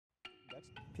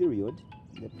period,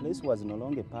 the place was no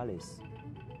longer a palace.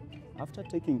 After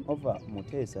taking over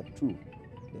Mutesa II,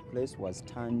 the place was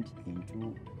turned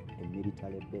into a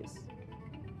military base.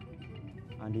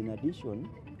 And in addition,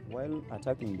 while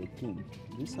attacking the king,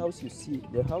 this house you see,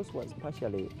 the house was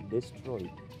partially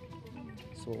destroyed.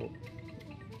 So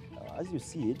as you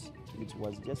see it, it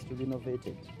was just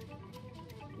renovated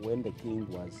when the king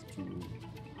was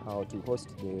to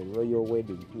host the royal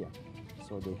wedding here.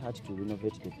 So they had to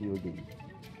renovate the building.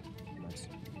 But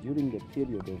during the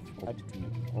period of had to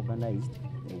organize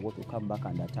the war to come back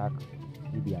and attack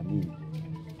Idi Amin.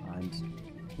 And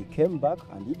he came back,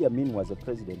 and Idi Amin was a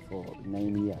president for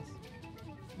 9 years.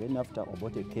 Then after,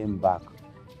 Obote came back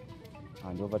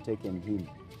and overtaken him.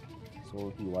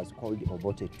 So he was called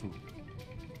Obote II.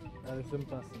 The same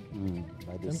person.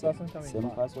 By the same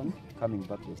person coming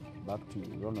back to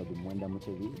Ronald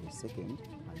Mutebi II,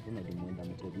 and Ronald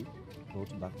Mutebi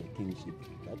brought back the kingship.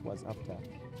 That was after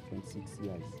 26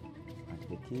 years. And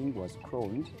the king was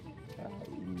crowned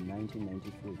in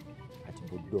 1993 at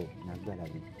Bodo,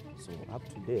 Nagalari. So up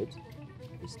to date,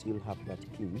 we still have that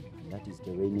king, and that is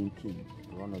the reigning king,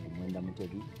 Ronald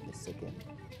Mutebi II.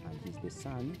 And he's the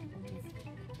son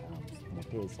of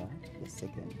Mutesa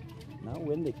II. Now,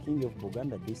 when the king of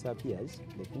Buganda disappears,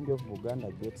 the king of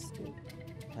Buganda gets the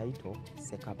title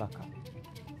Sekabaka.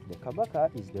 The Kabaka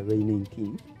is the reigning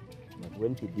king, but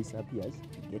when he disappears,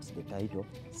 he gets the title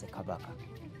Sekabaka.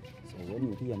 So when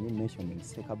you hear me mentioning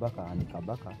Sekabaka and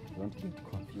Kabaka, don't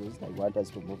get confused. I want us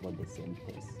to move on the same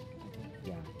pace.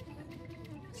 Yeah.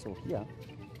 So here,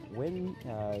 when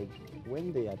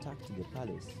they attacked the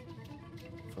palace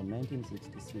from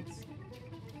 1966,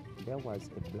 there was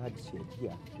a bloodshed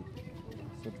here.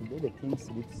 So today the king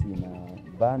sleeps in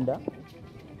Banda,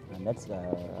 and that's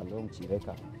along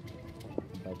Chireka.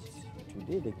 But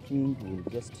today the king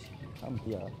will just come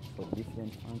here for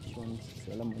different functions,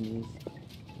 ceremonies,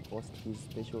 host his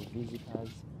special visitors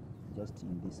just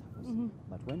in this house.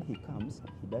 But when he comes,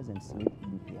 he doesn't sleep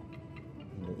in here.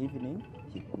 In the evening,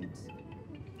 he quits.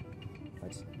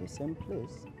 But the same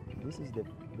place, this is the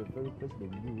very place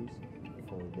they use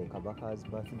for the Kabaka's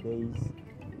birthdays,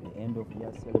 the end of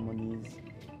year ceremonies.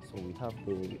 So we have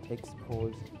the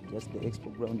expos, just the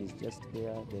expo ground is just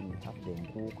there. Then we have the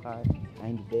Mbuka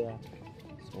behind there.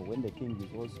 So when the king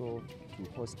is also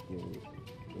to host the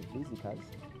visitors,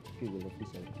 he will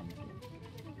officially come here.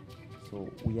 So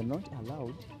we are not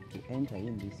allowed to enter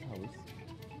in this house.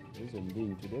 Reason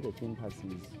being, today the king has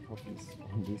his office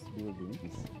on this building.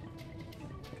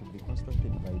 To be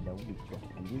constructed by Daudi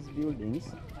Chwa. And these buildings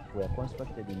were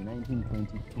constructed in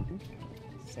 1922,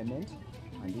 cement,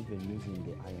 and even using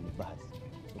the iron bars.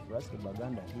 So for us, the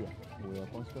Baganda here, we are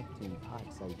constructing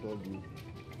huts, I told you.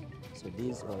 So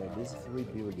these three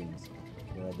buildings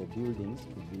were the buildings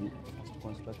to be first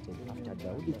constructed after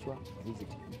Daudi Chwa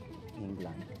visited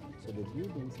England. So the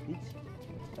buildings, each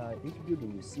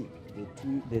building you see,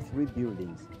 the three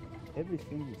buildings,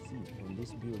 everything you see on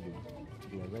this building,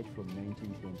 they are right from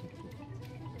 1922.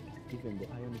 Even the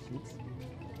iron sheets,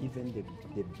 even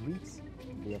the bricks,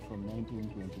 they are from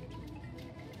 1922.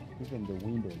 Even the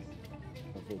windows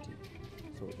of it.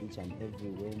 So each and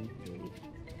every when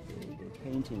the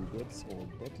painting gets all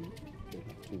dirty, they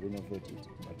have to renovate it.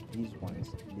 But these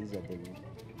are the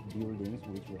buildings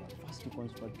which were first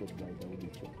constructed by Daudi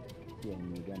Chwa here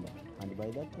in Uganda. And by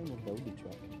that time of Daudi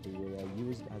Chwa, they were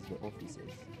used as the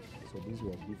offices. So these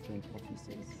were different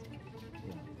offices.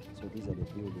 Yeah. So these are the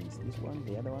buildings. This one,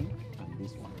 the other one, and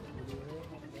this one.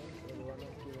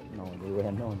 No, they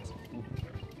were not.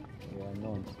 They were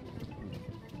not.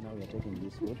 Now we are taking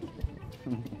this wood.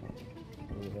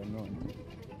 They were not.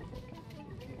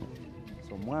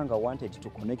 So Mwanga wanted to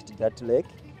connect that lake.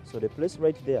 So the place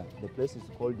right there, the place is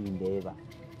called Ndeba.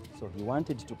 So he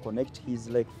wanted to connect his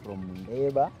lake from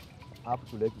Ndeba up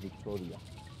to Lake Victoria.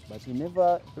 But he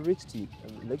never reached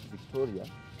Lake Victoria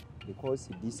because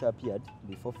he disappeared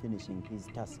before finishing his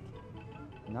task.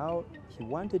 Now he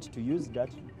wanted to use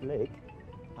that lake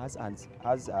as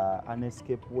an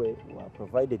escape way,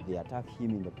 provided they attack him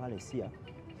in the palace here.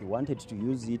 He wanted to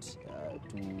use it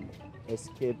to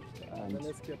escape and an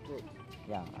escape route.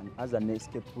 Yeah, and as an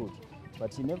escape route.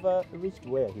 But he never reached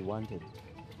where he wanted.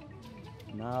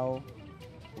 Now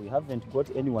we haven't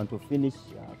got anyone to finish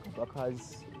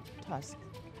Kabaka's task,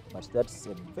 but that's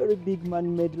a very big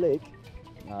man-made lake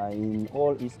in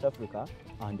all East Africa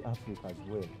and Africa as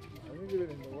well. I think even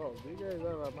in the world, do you guys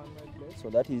have a man-made lake? So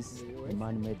that is a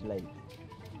man-made lake.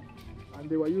 And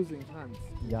they were using hands.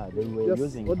 Yeah, they were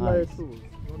using ordinary hands. tools,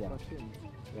 not Yeah. machines.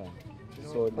 Yeah. You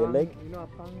know, So the lake, you know,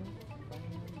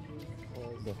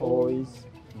 the hoes,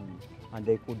 and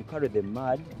they could carry the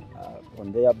mud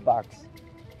on their backs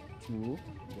to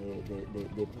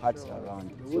the parts shores,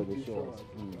 around, the so the would-be shores.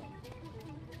 shores.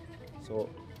 So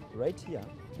right here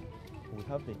we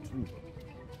have the tree,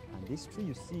 and this tree,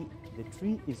 you see, the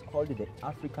tree is called the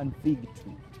African fig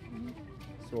tree.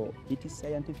 So its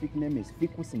scientific name is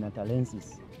Ficus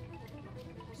natalensis.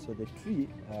 So the tree,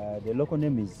 the local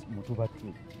name is Mutuba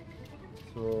tree.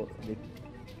 So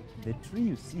the tree,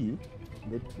 you see,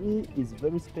 the tree is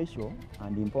very special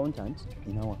and important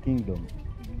in our kingdom,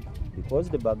 because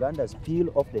the Bagandas peel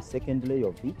off the second layer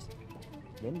of it.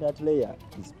 Then that layer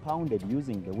is pounded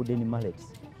using the wooden mallets.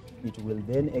 It will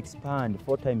then expand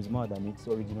 4 times more than its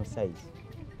original size.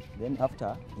 Then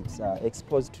after, it's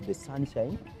exposed to the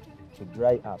sunshine to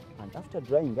dry up. And after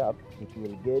drying up, it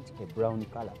will get a brown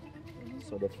color.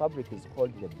 So the fabric is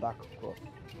called the back cloth.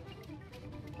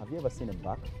 Have you ever seen a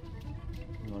back?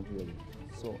 Not really.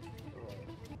 So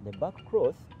the back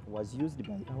cloth was used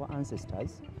by our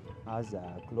ancestors as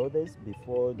clothes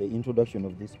before the introduction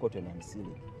of this cotton and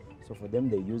silk. So for them,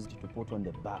 they used to put on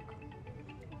the back.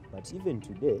 But even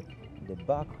today, the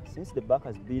back, since the back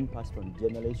has been passed on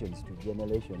generations to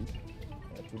generations,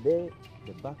 today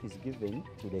the back is given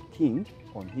to the king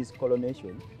on his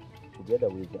coronation together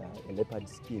with a leopard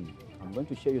skin. I'm going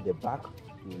to show you the back.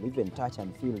 You'll even touch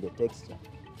and feel the texture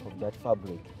of that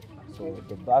fabric. So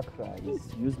the back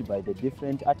is used by the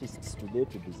different artists today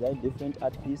to design different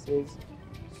art pieces.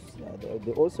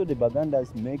 Also, the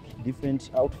Bagandas make different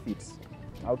outfits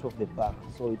out of the back.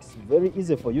 So it's very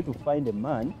easy for you to find a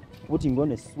man putting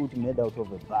on a suit made out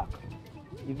of a back.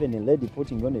 Even a lady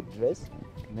putting on a dress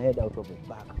made out of a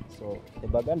back. So the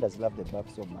Bagandas love the back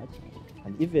so much.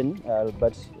 And even,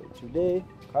 but today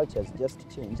culture has just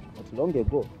changed. But long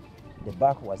ago, the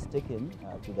back was taken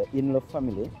to the in-law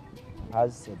family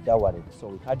as a dowry. So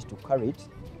we had to carry it,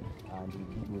 and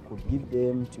we could give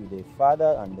them to the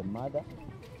father and the mother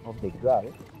of the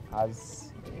girl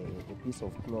as a piece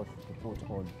of cloth to put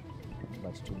on.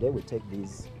 But today we take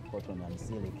these cotton and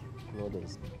silk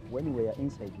clothes. When we are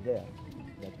inside there,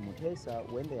 that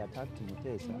Mutesa, when they attacked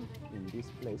Mutesa in this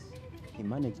place, he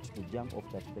managed to jump off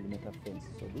that perimeter fence.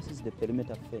 So this is the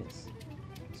perimeter fence.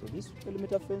 So this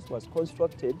perimeter fence was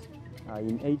constructed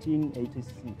in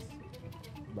 1886.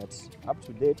 But up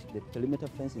to date, the perimeter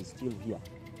fence is still here.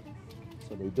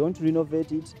 So they don't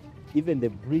renovate it. Even the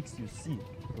bricks you see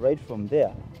right from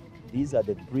there, these are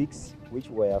the bricks which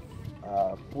were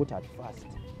put at first.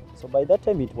 So by that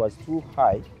time it was too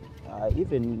high.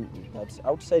 Even that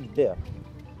outside there,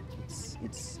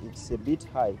 it's a bit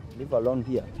high. Leave alone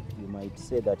here, you might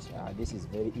say that this is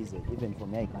very easy. Even for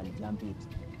me, I can jump it.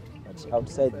 But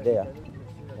outside there,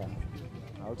 yeah,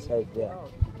 outside there,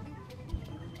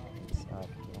 it's up.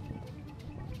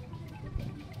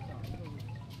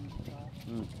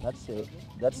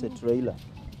 That's a trailer.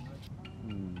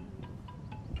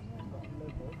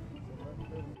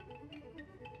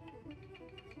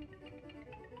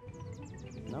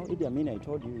 Now Idi Amin, I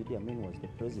told you Idi Amin was the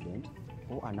president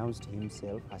who announced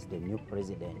himself as the new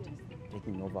president,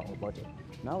 taking over Obote.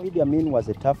 Now Idi Amin was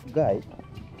a tough guy,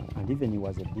 and even he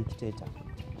was a dictator.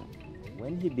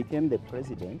 When he became the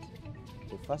president,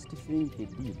 the first thing he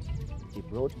did, he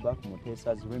brought back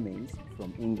Mutesa's remains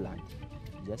from England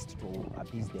just to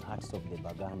appease the hearts of the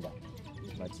Baganda.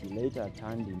 But he later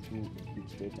turned into a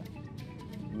dictator.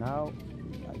 Now,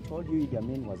 I told you Idi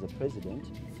Amin was a president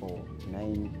for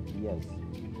 9 years.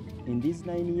 In these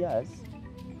 9 years,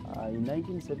 in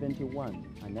 1971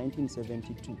 and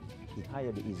 1972, he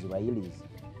hired Israelis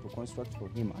to construct for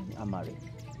him an armory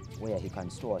where he can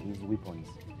store his weapons.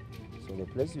 So the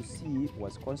place you see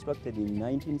was constructed in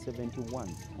 1971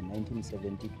 and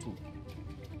 1972.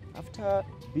 After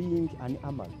being an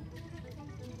armory,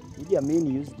 Idi Amin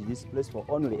used this place for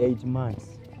only 8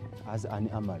 months as an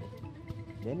armory.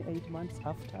 Then 8 months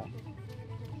after,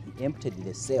 he emptied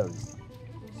the cells.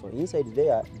 So inside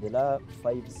there are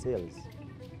 5 cells.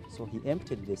 So he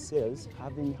emptied the cells,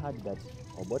 having heard that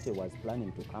Obote was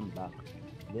planning to come back.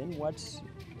 Then what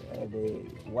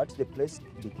the place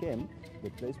became, the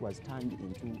place was turned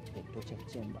into a torture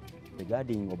chamber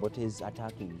regarding Obote's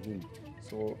attacking him.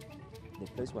 So the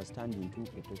place was turned into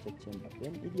a torture chamber.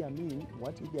 Then Idi Amin,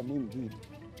 what Idi Amin did,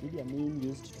 Idi Amin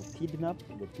used to kidnap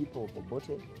the people of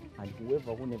Obote and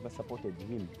whoever who never supported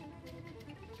him.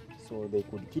 So they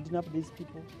could kidnap these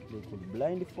people, they could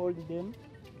blindfold them,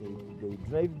 they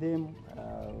drive them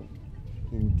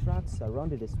in trucks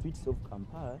around the streets of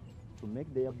Kampala to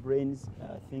make their brains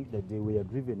think that they were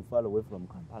driven far away from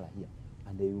Kampala here,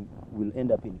 and they will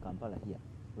end up in Kampala here,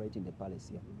 right in the palace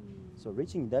here. So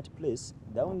reaching that place,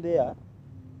 down there,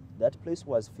 that place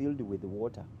was filled with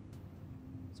water.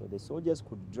 So the soldiers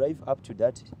could drive up to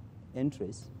that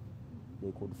entrance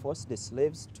they could force the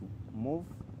slaves to move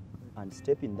and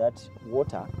step in that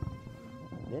water.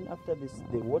 Then after this,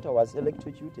 the water was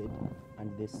electrocuted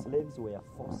and the slaves were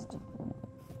forced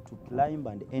to climb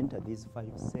and enter these 5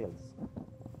 cells.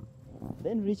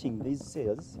 Then reaching these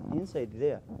cells, inside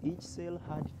there, each cell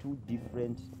had 2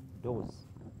 different doors.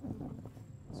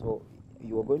 So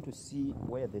you are going to see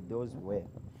where the doors were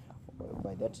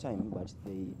by that time, but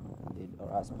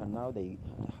as per now, they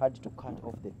had to cut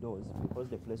off the doors because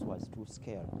the place was too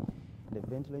scarce. The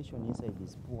ventilation inside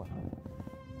is poor.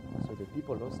 So the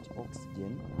people lost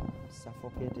oxygen,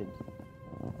 suffocated,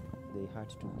 they had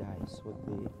to die. So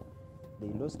they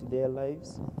lost their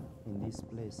lives in this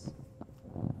place.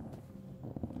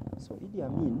 So Idi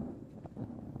Amin,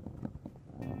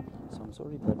 so I'm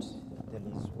sorry that there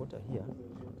is water here,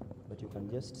 but you can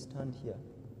just stand here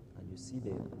and you see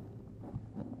the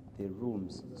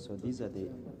rooms. So these are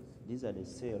the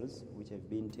cells which I've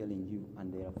been telling you,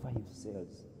 and there are 5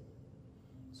 cells.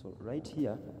 So right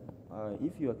here,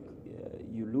 if you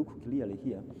look clearly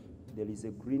here, there is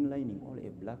a green lining or a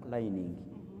black lining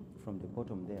from the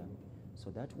bottom there.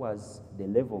 So that was the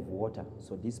level of water.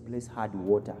 So this place had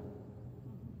water.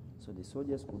 So the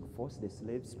soldiers could force the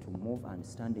slaves to move and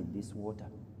stand in this water.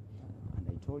 And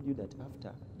I told you that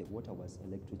after the water was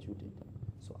electrocuted,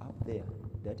 so up there,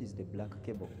 that is the black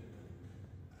cable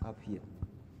up here.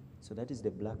 So that is the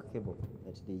black cable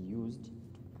that they used to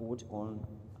put on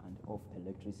and off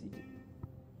electricity.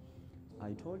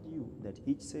 I told you that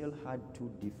each cell had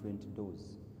 2 different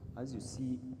doors. As you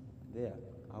see there,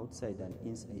 outside and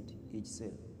inside each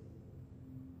cell.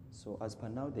 So as per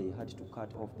now, they had to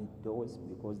cut off the doors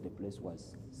because the place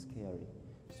was scary.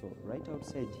 So right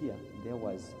outside here, there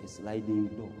was a sliding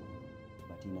door.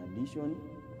 But in addition,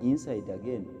 inside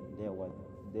again, there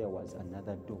was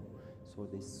another door. So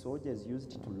the soldiers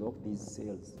used to lock these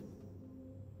cells.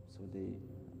 So the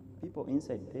people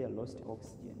inside there lost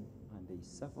oxygen and they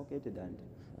suffocated and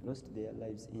lost their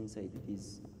lives inside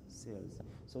these cells.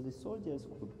 So the soldiers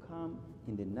could come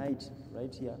in the night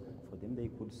right here. For them, they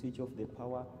could switch off the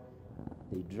power.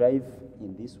 They drive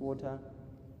in this water.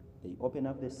 They open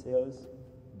up the cells.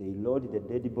 They load the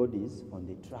dead bodies on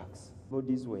the trucks.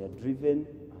 Bodies were driven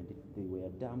and they were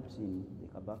dumped in the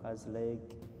Kabaka's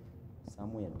Lake.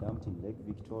 Some were dumped in Lake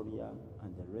Victoria,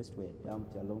 and the rest were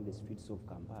dumped along the streets of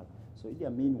Kampala. So Idi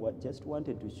Amin just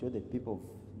wanted to show the people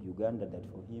of Uganda that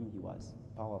for him he was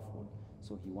powerful.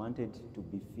 So he wanted to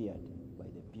be feared by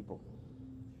the people.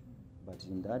 But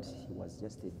in that, he was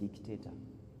just a dictator.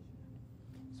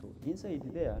 So inside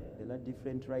there are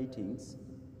different writings.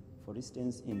 For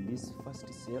instance, in this first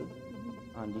cell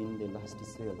and in the last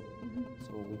cell.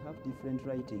 So we have different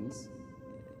writings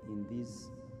in these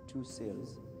 2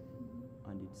 cells.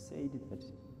 And it said that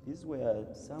these were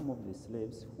some of the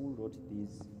slaves who wrote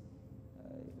these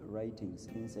writings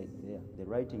inside there. The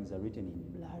writings are written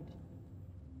in blood.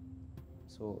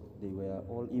 So they were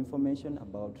all information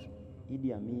about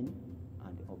Idi Amin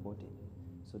and Obote.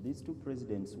 So these 2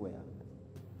 presidents were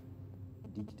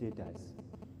dictators.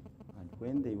 And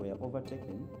when they were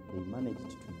overtaken, they managed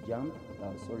to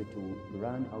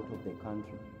run out of the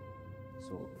country.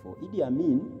 So for Idi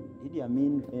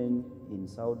Amin went in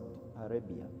Saudi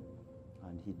Arabia,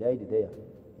 and he died there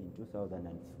in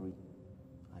 2003,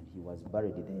 and he was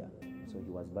buried there. So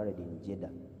he was buried in Jeddah.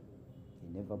 He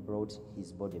never brought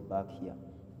his body back here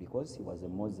because he was a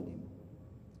Muslim.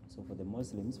 So for the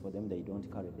Muslims, for them, they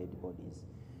don't carry dead bodies.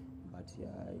 But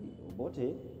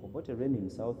Obote reigned in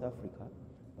South Africa,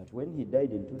 but when he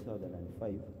died in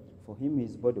 2005, for him,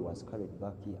 his body was carried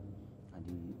back here, and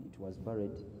it was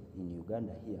buried in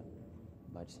Uganda here.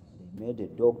 But they made a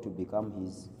dog to become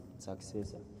his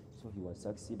successor. So he was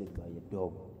succeeded by a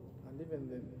dog. And even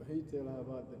he tell her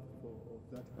about the people of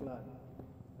that clan,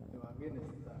 they were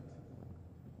against that,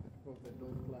 of the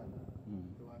dog clan.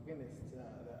 They were against the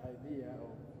idea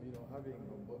of having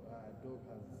a dog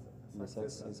as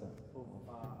successor of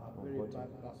a very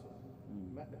bad person.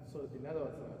 So in other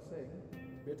words, they were saying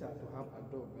better to have a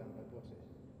dog than a body.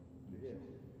 Yeah.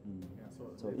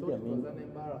 So they thought it was an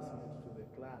embarrassment to the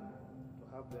clan to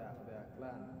have their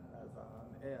clan as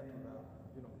an heir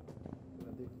to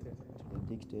the dictator. To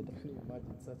the dictator. Can you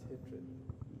imagine such hatred?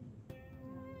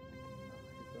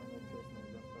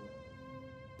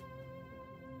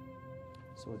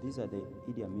 So these are the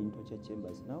Idi Amin torture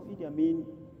chambers. Now Idi Amin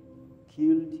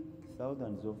killed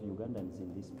thousands of Ugandans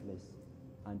in this place.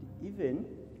 And even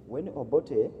when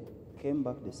Obote came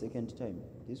back the second time,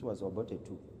 this was Obote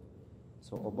II.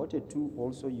 So Obote II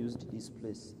also used this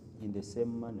place in the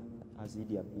same manner as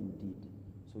Idi Amin did.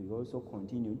 So he also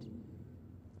continued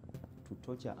to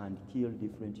torture and kill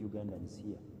different Ugandans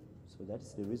here. So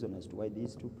that's the reason as to why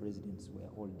these two presidents were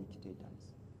all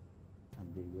dictators.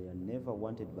 And they were never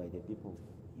wanted by the people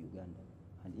of Uganda.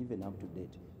 And even up to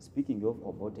date, speaking of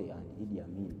Obote and Idi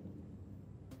Amin,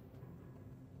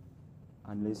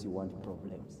 unless you want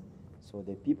problems. So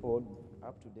the people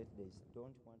up to date, they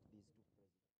don't want these two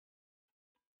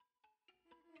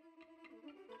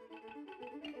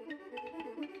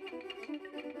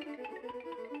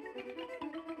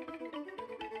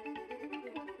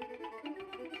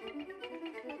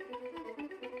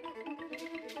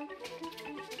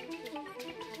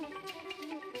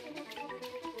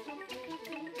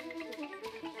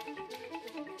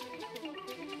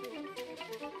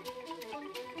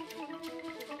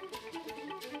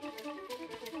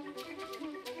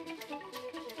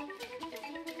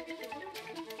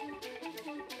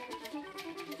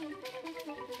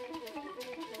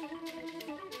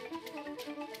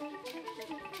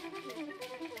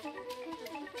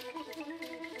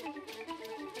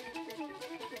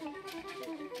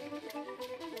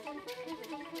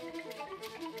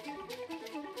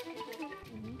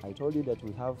I told you that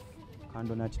we have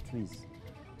candlenut trees.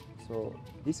 So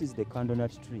this is the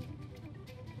candlenut tree.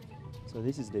 So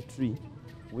this is the tree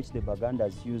which the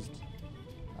Bagandas used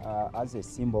as a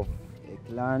symbol of a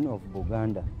clan of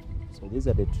Buganda. So these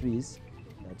are the trees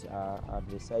that are at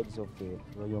the sides of the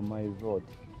Royal Mile Road.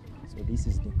 So this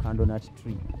is the candlenut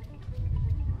tree.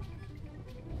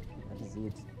 That is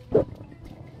it.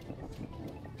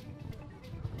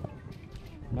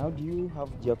 Now, do you have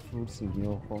jackfruits in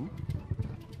your home?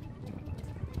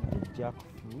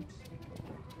 Jackfruit.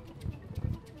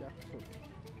 Jackfruit.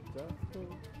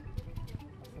 Jackfruit.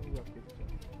 I'll send you a picture.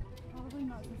 Probably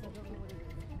not, since I don't know what it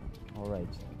is. All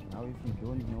right. Now, if you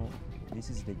don't know, this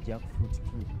is the jackfruit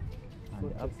tree,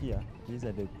 and up here, these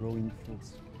are the growing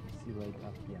fruits. You see right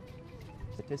up here.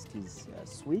 The taste is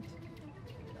sweet,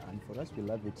 and for us, we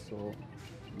love it so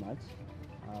much.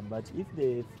 But if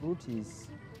the fruit is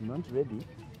not ready,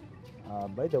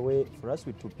 by the way, for us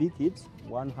to pick it,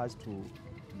 one has to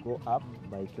go up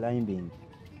by climbing.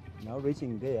 Now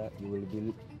reaching there, you will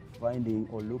be finding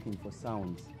or looking for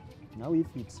sounds. Now if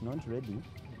it's not ready,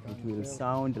 it will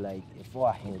sound like a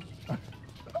forehead.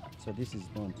 So this is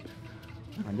not.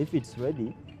 And if it's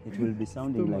ready, it will be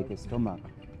sounding like a stomach.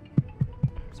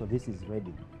 So this is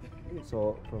ready.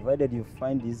 So provided you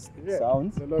find these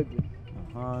sounds, the logic.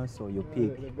 so you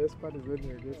pick. The best part is when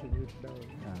you're getting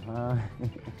it down.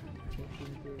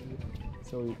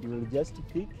 So you will just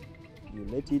pick, you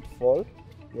let it fall,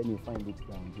 then you find it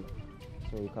down here.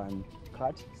 So you can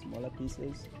cut smaller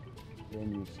pieces,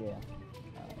 then you share,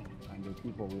 and the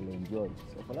people will enjoy.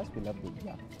 So for us, we love the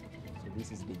jack. So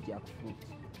this is the jackfruit.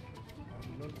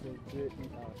 Not the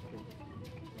J-E-R-K.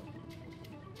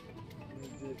 The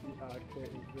J-E-R-K is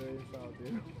very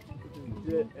sounding. It is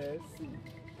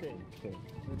J-S-C-K. Okay.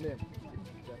 The name.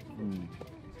 Jackfruit.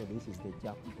 So this is the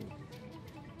jackfruit.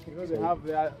 You know, they have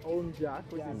their own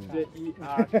jack, which is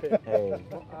J-E-R-K. Hey.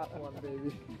 Not that one,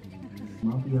 baby.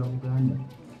 Map of Buganda,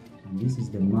 and this is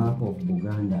the map of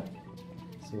Buganda.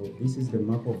 So this is the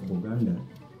map of Buganda,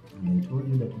 and I told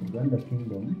you that Buganda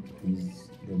Kingdom is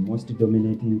the most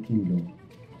dominating kingdom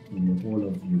in the whole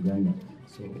of Uganda.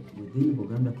 So within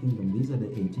Buganda Kingdom, these are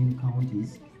the 18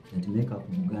 counties that make up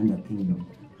Buganda Kingdom.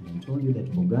 And I told you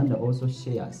that Buganda also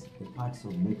shares the parts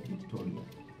of Lake Victoria.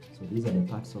 So these are the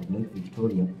parts of Lake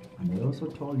Victoria. And I also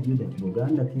told you that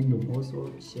Buganda Kingdom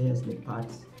also shares the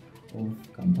parts of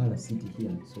Kampala city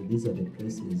here. So these are the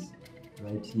places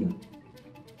right here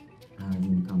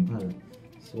in Kampala.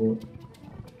 So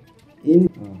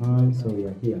so we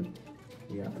are here.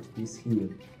 We are at this hill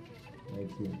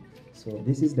right here. So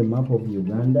this is the map of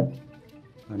Uganda,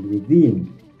 and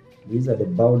within these are the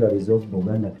boundaries of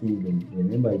Buganda Kingdom.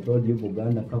 Remember, I told you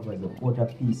Buganda covers a quarter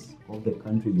piece of the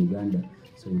country Uganda.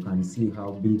 So you can see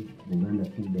how big Buganda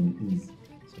Kingdom is.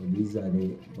 So these are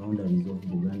the boundaries of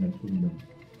Buganda Kingdom.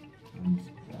 And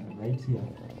right here,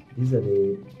 these are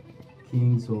the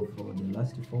kings of the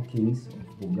last 4 kings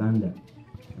of Buganda.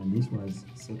 And this was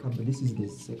this is the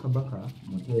Ssekabaka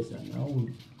Mutesa. Now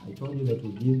I told you that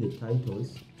we give the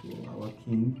titles to our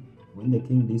king. When the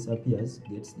king disappears,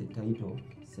 gets the title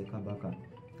Ssekabaka,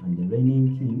 and the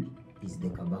reigning king is the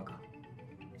Kabaka.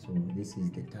 So this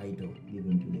is the title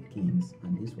given to the kings,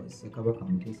 and this was Ssekabaka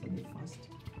Mutesa I,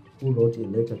 who wrote a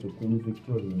letter to Queen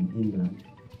Victoria in England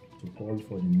to call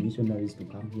for the missionaries to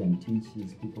come here and teach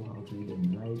his people how to read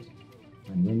and write.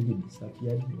 And when he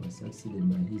disappeared, he was succeeded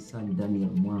by his son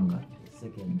Daniel Mwanga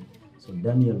II. So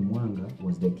Daniel Mwanga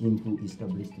was the king who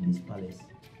established this palace,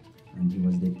 and he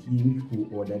was the king who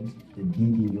ordered the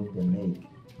digging of the lake.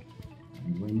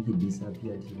 And when he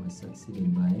disappeared, he was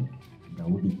succeeded by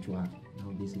Daudi Chwa.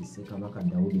 Now this is Ssekabaka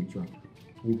Daudi Chwa,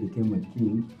 who became a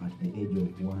king at the age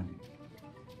of 1.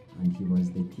 And he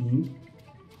was the king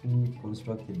who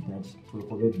constructed that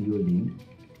Twekobe building.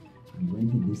 And when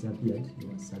he disappeared, he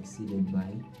was succeeded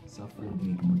by Sir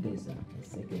Fredrick Mutesa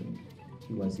II.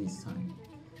 He was his son.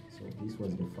 So this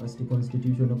was the first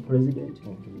constitutional president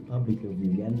of the Republic of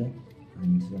Uganda.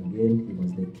 And again, he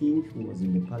was the king who was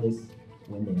in the palace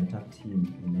when they attacked him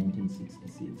in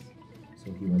 1966.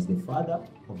 So he was the father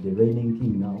of the reigning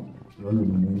king now, Ronald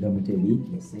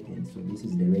Mutebi II. So this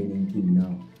is the reigning king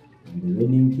now. And the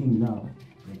reigning king now,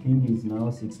 the king is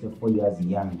now 64 years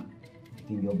young. The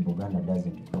king of Buganda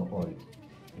doesn't grow old.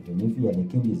 Even if the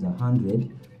king is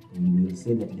 100, we will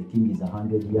say that the king is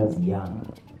 100 years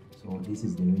young. So this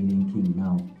is the reigning king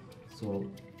now. So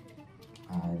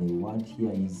the word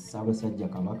here is Sabasajja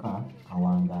Kabaka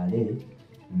Kawangale,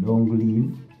 long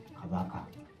live Kabaka,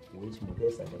 which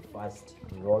Mutesa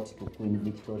I wrote to Queen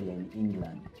Victoria in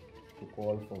England to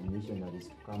call for missionaries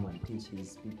to come and teach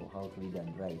his people how to read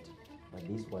and write. But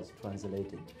this was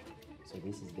translated. So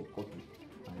this is the copy.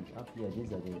 And up here,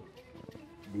 these are the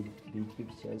big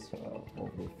pictures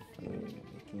of the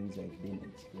kings I've been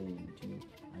explaining to you.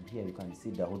 And here you can see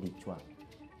Daudi Chwa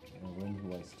when he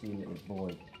was still a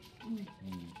boy.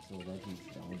 So that is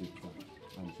Daudi Chwa.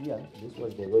 And here, this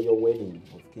was the royal wedding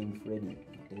of King Fredrick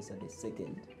Walugembe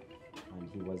II. And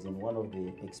he was in one of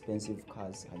the expensive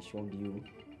cars I showed you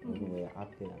when we were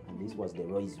up there. And this was the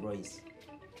Rolls Royce.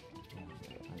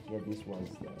 And here, this was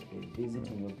the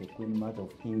visiting of the Queen Mother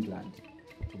of England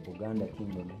to Buganda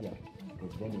Kingdom here. The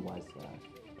venue was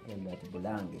held at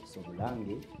Bulange. So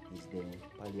Bulange is the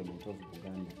Parliament of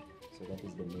Buganda. So that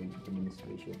is the main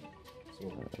administration.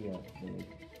 So here,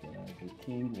 the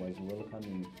king was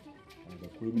welcoming the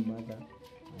Queen Mother,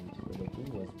 and the king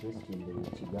was dressed in the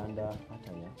Chiganda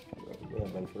attire,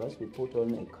 whereby for us we put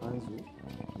on a kanzu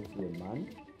if you're a man,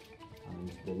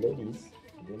 and the ladies,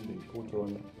 then they put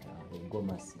on a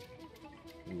gomasi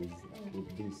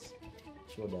with this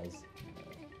shoulders.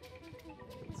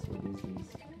 So this is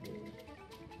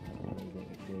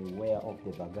the wear of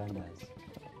the Bagandas.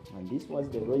 And this was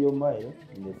the Royal Mile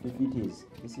in the 50s.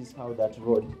 This is how that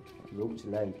road looked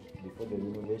like before the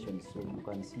renovation. So you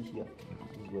can see here,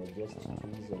 these were just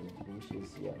trees and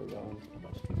bushes here around.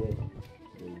 But today,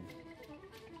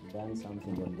 they've done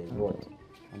something on the road.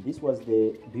 And this was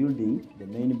the building, the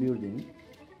main building,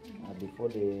 before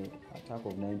the attack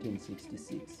of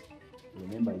 1966.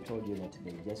 Remember, I told you that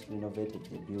they just renovated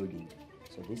the building.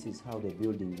 So this is how the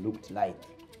building looked like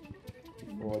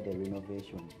before the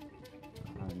renovation.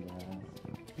 And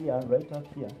here, right up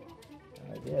here,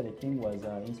 there the king was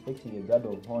inspecting a guard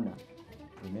of honor.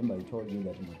 Remember, I told you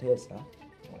that Mutesa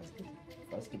was the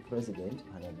first president,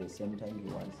 and at the same time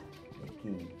he was the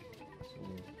king. So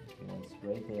he was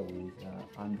right there with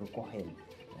Andrew Cohen.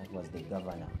 That was the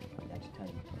governor at that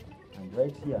time. And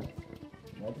right here,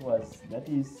 that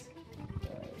is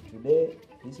today.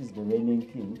 This is the reigning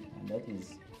king, and that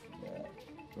is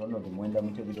Ronald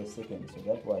Mutebi II. So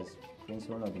that was Prince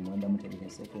Ronald Mutebi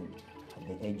II at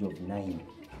the age of 9.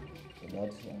 So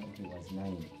that he was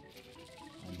 9.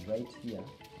 And right here,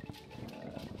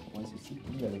 once you see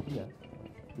clearly here,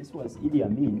 this was Idi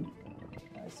Amin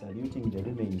saluting the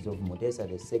remains of Mutesa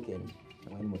II.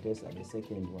 When Mutesa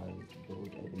II was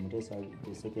Mutesa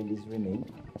II's remains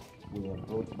were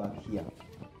brought back here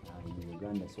in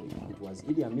Uganda. So it was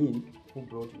Idi Amin who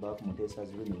brought back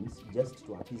Mutesa's remains just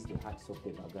to appease the hearts of the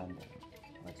Baganda.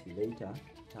 But he later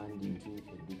turned into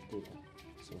a dictator.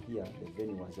 So here, the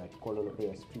venue was at Kololo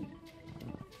Air Street.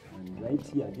 And right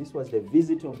here, this was the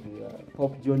visit of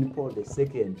Pope John Paul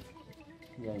II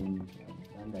here in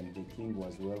London. The king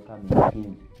was welcoming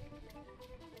him.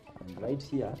 And right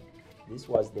here, this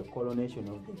was the coronation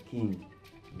of the king.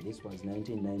 And this was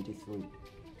 1993.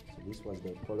 So this was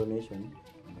the coronation.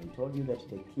 And I told you that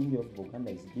the king of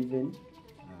Buganda is given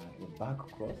a back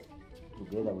cloth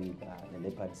together with the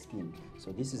leopard skin.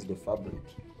 So this is the fabric.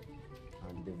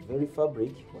 And the very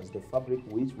fabric was the fabric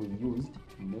which we used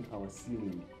to make our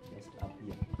ceiling just up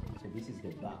here. So this is the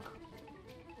back.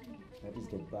 That is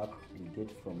the back we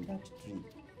get from that tree,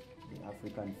 the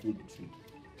African fig tree.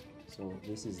 So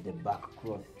this is the back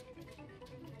cloth.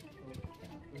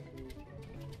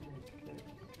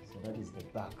 So that is the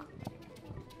back.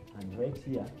 And right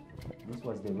here, this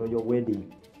was the royal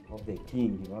wedding of the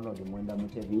king, Ronald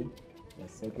Mutebi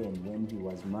II, when he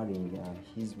was marrying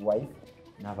his wife,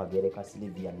 Navagereka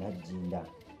Sylvia Najinda.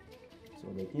 So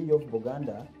the king of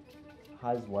Buganda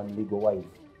has one legal wife,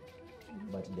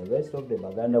 but the rest of the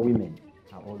Baganda women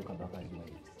are all Kabaka's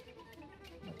wives.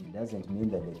 But it doesn't mean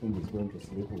that the king is going to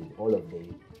sleep with all of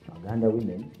the Baganda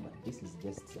women, but this is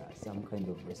just some kind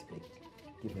of respect.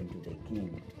 given to the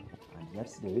king. And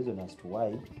that's the reason as to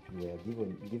why we were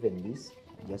given this,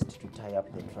 just to tie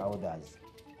up the trousers,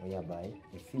 whereby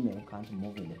a female can't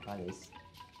move in the palace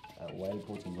while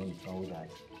putting on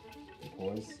trousers,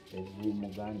 because every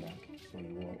Muganda, so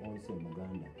you are also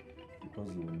Muganda,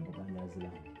 because you are in Buganda's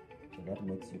land. So that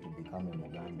makes you to become a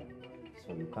Muganda.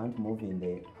 So you can't move in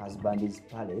the husband's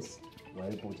palace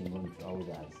while putting on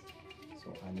trousers.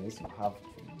 So unless you have to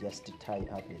just tie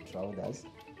up the trousers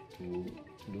to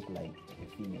look like a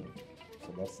female.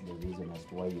 So that's the reason as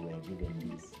to why you were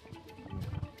given this.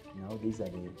 Now these are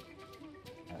the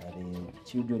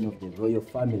children of the royal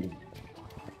family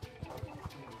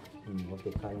of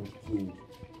the current king.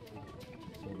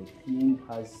 So the king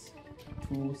has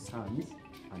 2 sons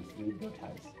and 3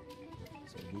 daughters.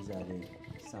 So these are the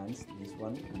sons, this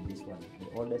one and this one. The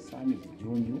oldest son is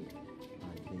Junju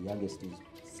and the youngest is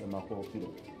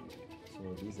Semakokiro. So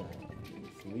these are the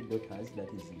 3 daughters, that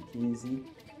is Nkinzi,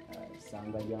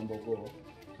 Sangalyambogo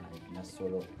and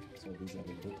Nasolo. So these are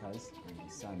the daughters and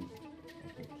the sons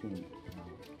of the king now.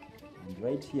 And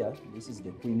right here, this is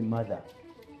the queen mother.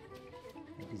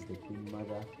 That is the queen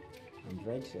mother. And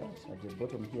right here, at the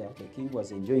bottom here, the king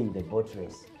was enjoying the boat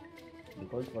race.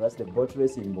 Because for us, the boat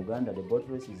race in Buganda, the boat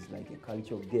race is like a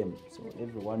cultural game. So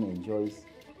everyone enjoys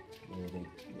the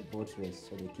boat race.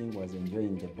 So the king was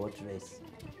enjoying the boat race.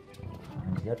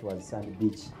 And that was Sand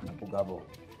Beach, Napugabo.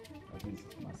 That is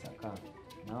Masaka.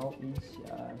 Now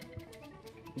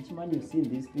each man you see in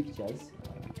these pictures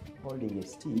holding a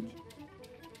stick.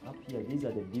 Up here, these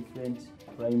are the different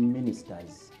prime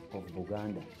ministers of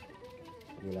Buganda.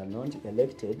 They are not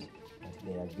elected, but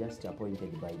they are just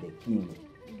appointed by the king.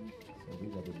 So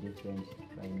these are the different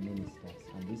prime ministers,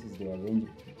 and this is the arrangement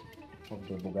of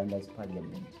the Buganda's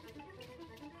parliament.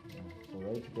 So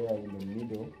right there in the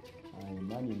middle, the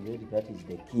man in red, that is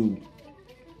the king.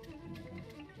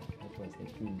 That was the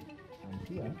king. And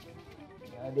here,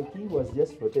 the king was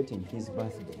just rotating his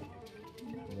birthday.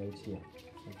 Right here,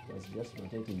 it was just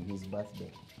rotating his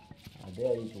birthday.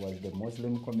 There it was the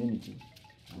Muslim community,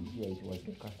 and here it was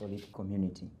the Catholic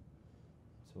community.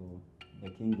 So the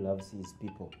king loves his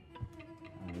people.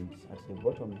 And at the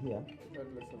bottom here,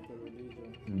 regardless of the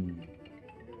religion.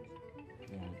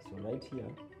 Yeah, so right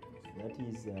here, that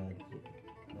is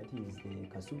the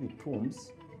Kasubi tombs,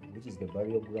 which is the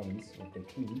burial grounds of the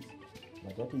kings.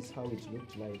 But that is how it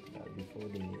looked like before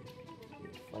the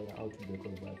fire outbreak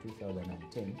of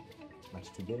 2010. But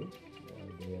today,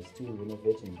 they are still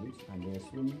renovating it, and they are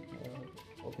soon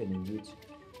opening it.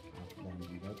 And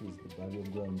that is the burial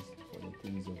grounds for the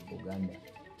kings of Buganda.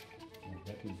 And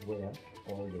that is where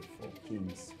all the 4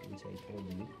 kings, which I told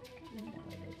you,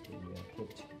 that they were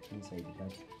kept inside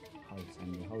that house. And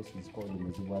the house is called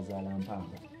Muzibwazala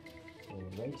Mpanga. So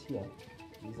right here,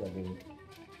 these are the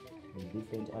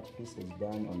different art pieces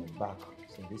done on the back.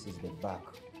 So this is the back.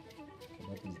 So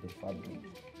that is the fabric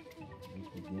which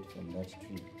we get from that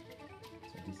tree.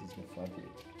 So this is the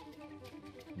fabric.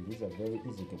 And these are very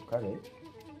easy to carry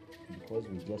because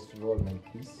we just roll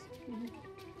like this. And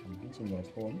reaching at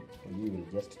home, you will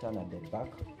just turn at the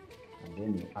back and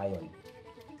then you iron.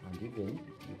 And even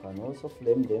you can also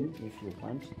flame them if you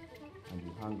want, and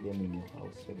you hang them in your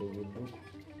house, so they will look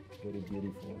very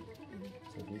beautiful.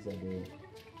 So these are the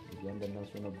Uganda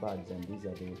national birds, and these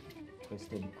are the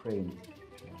crested cranes.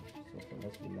 So for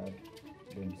us, we love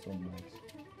them so much.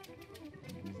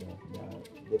 And these are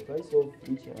the price of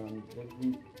each and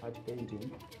every art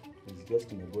painting is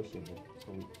just negotiable.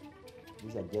 So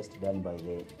these are just done by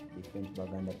the different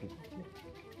Buganda people here.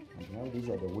 And now these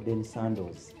are the wooden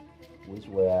sandals, which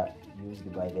were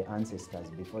used by the ancestors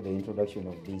before the introduction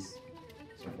of this.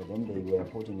 So for them, they were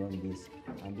putting on this.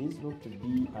 And these look to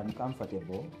be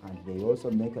uncomfortable, and they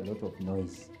also make a lot of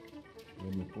noise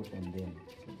when you put on them.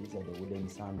 So these are the wooden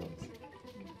sandals.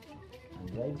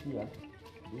 And right here,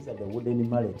 these are the wooden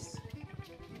mallets,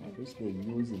 which they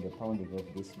use in the pounding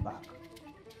of this bark.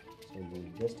 So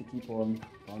you just keep on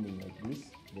pounding like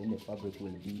this, then the fabric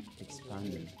will be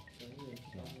expanding.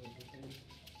 Yeah.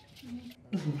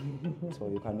 So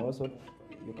you can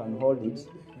hold it.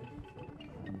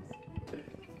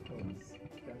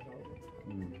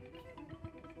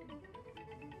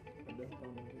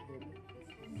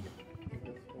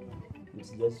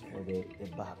 It's just for the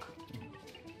back.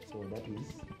 So that is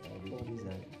these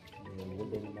are the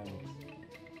wooden mallets.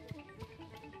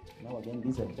 Now again,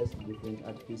 these are just different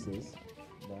art pieces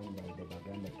done by the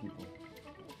Buganda people.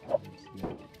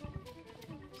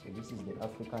 So this is the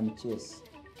African chess.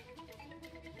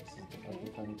 This is the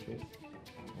African chess,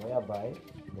 whereby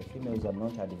the females are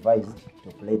not advised to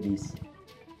play this.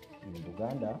 In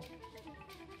Buganda,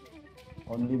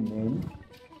 only men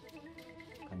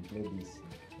can play this.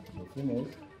 The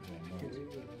females,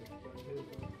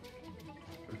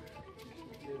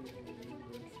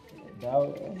 they are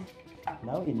not.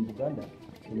 Now in Buganda,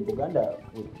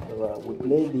 we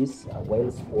play this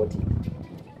while squatting,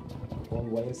 or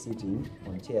while sitting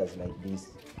on chairs like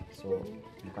this. So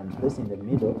you can place in the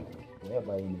middle,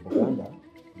 whereby in Buganda,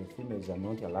 the females are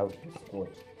not allowed to squat.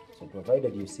 So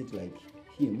provided you sit like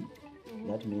him,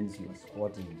 that means you are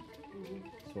squatting.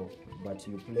 So, but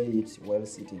you play it while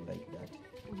sitting like that.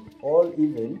 Or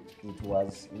even, it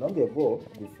was long ago,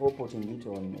 before putting it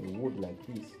on a wood like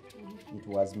this, it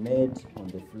was made on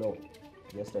the floor,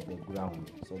 just at the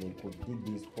ground, so they could dig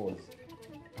these holes.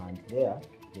 And there,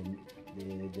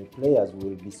 the players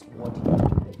will be squatting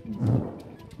like this.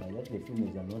 By that, the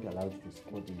females are not allowed to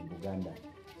squat in Buganda.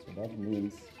 So that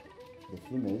means the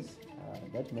females,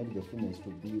 that made the females to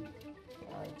be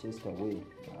chased away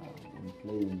in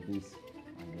playing this,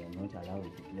 and they are not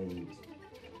allowed to play it.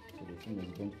 So the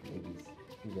females don't play this,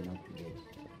 even up to date.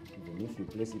 Even if you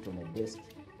place it on a desk,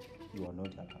 you are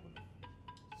not allowed.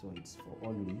 So it's for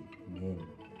only men,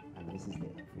 and this is the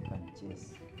African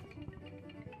chess.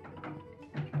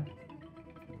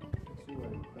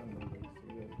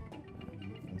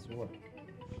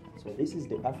 So this is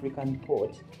the African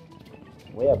pot,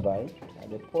 whereby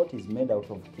the pot is made out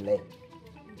of clay.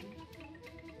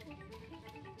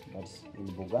 But in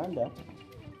Buganda,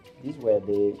 these were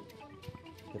the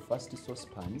first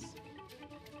saucepans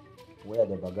where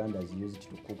the Bagandas used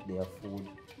to cook their food,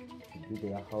 to do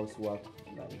their housework,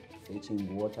 like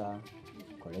fetching water,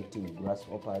 collecting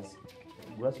grasshoppers.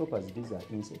 Grasshoppers, these are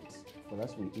insects. For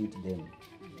us, we eat them,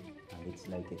 and it's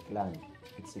like a clan.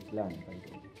 It's a clan, by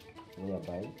the way,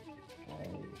 whereby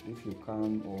if you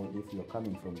come, or if you're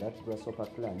coming from that grasshopper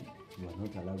clan, you are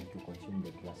not allowed to consume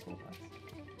the grasshoppers.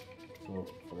 So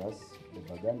for us, the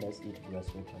Bagandas eat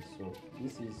grasshoppers. So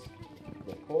this is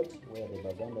the pot where the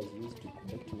Bagandas used to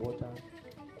collect water,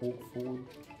 cook food,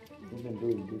 even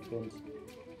doing different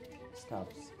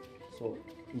stuffs. So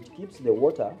it keeps the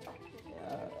water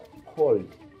cold,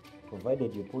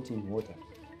 provided you put in water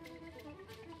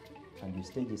and you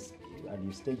stage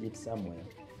it somewhere.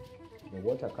 The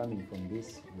water coming from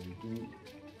this will be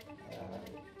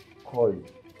cold.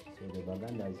 So the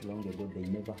Bagandas long ago, they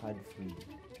never had fridge,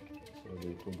 so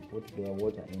they could put their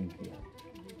water in here,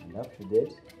 and up to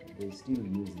date they still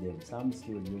use them. Some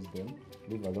still use them,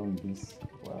 leave alone this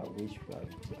which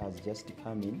has just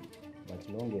come in, but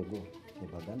long ago the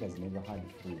Bagandas never had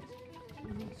fridge,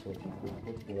 so they could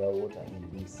put their water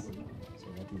in this. So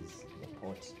that is the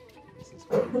pot. This is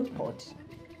called the pot.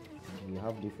 We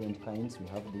have different kinds. We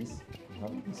have this, we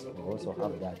have this, we also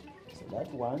have that. So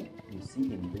that one you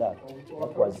see in black,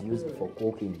 that was used for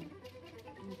cooking.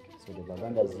 So the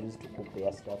Bagandas used to cook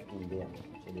their stuff in there,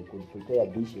 so they could prepare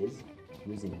dishes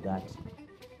using that.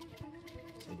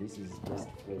 So this is just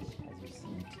fresh, as you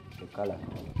see it, the color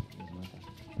doesn't matter.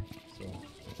 So,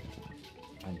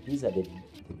 and these are the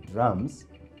drums.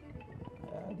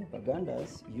 The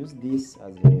Bagandas use this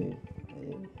as a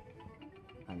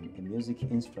music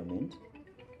instrument,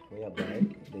 whereby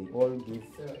they all give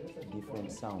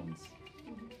different sounds.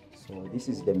 So this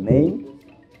is the main,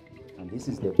 and this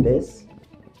is the bass,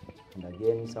 and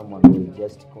again someone will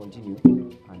just continue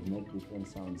and make different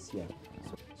sounds here.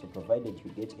 So provided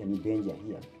you get any danger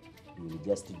here, you will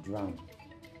just drum,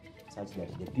 such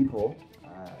that the people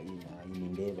in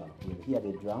endeavor will hear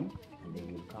the drum and they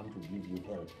will come to give you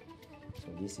help. So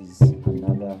this is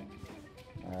another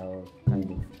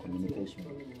kind of communication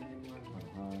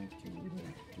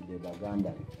to the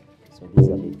Baganda. So these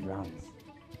are the drums.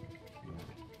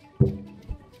 Yeah.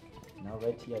 Now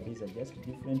right here, these are just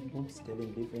different books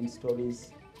telling different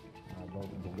stories about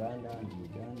Buganda and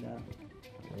Uganda,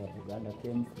 where Buganda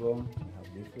came from. We have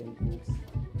different books.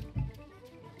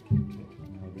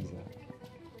 Now these are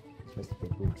just the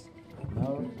books.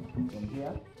 Now from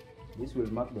here, this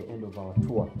will mark the end of our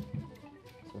tour.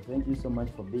 So thank you so much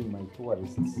for being my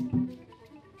tourists.